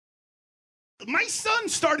My son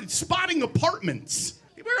started spotting apartments.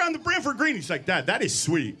 We were on the Branford Green. He's like, Dad, that is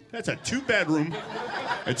sweet. That's a 2-bedroom.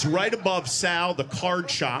 It's right above Sal, the card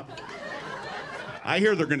shop. I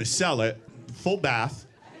hear they're gonna sell it. Full bath.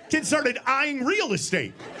 Kid started eyeing real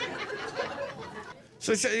estate.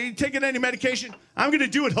 So I said, "Are you taking any medication?" "I'm gonna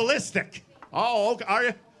do it holistic." "Oh, okay. Are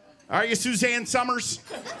you? Are you Suzanne Summers?"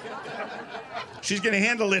 She's gonna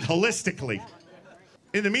handle it holistically.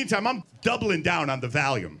 In the meantime, I'm doubling down on the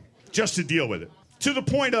Valium just to deal with it. To the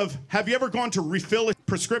point of, have you ever gone to refill a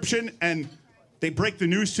prescription and they break the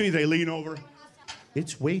news to you, they lean over?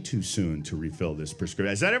 "It's way too soon to refill this prescription."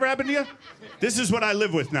 Has that ever happened to you? This is what I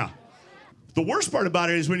live with now. The worst part about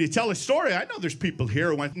it is when you tell a story, I know there's people here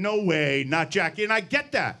who went, "No way, not Jackie," and I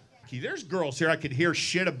get that. There's girls here I could hear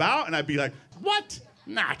shit about, and I'd be like, "What?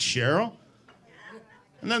 Not Cheryl."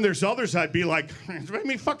 And then there's others I'd be like, "I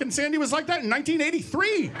mean, fucking Sandy was like that in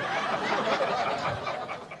 1983.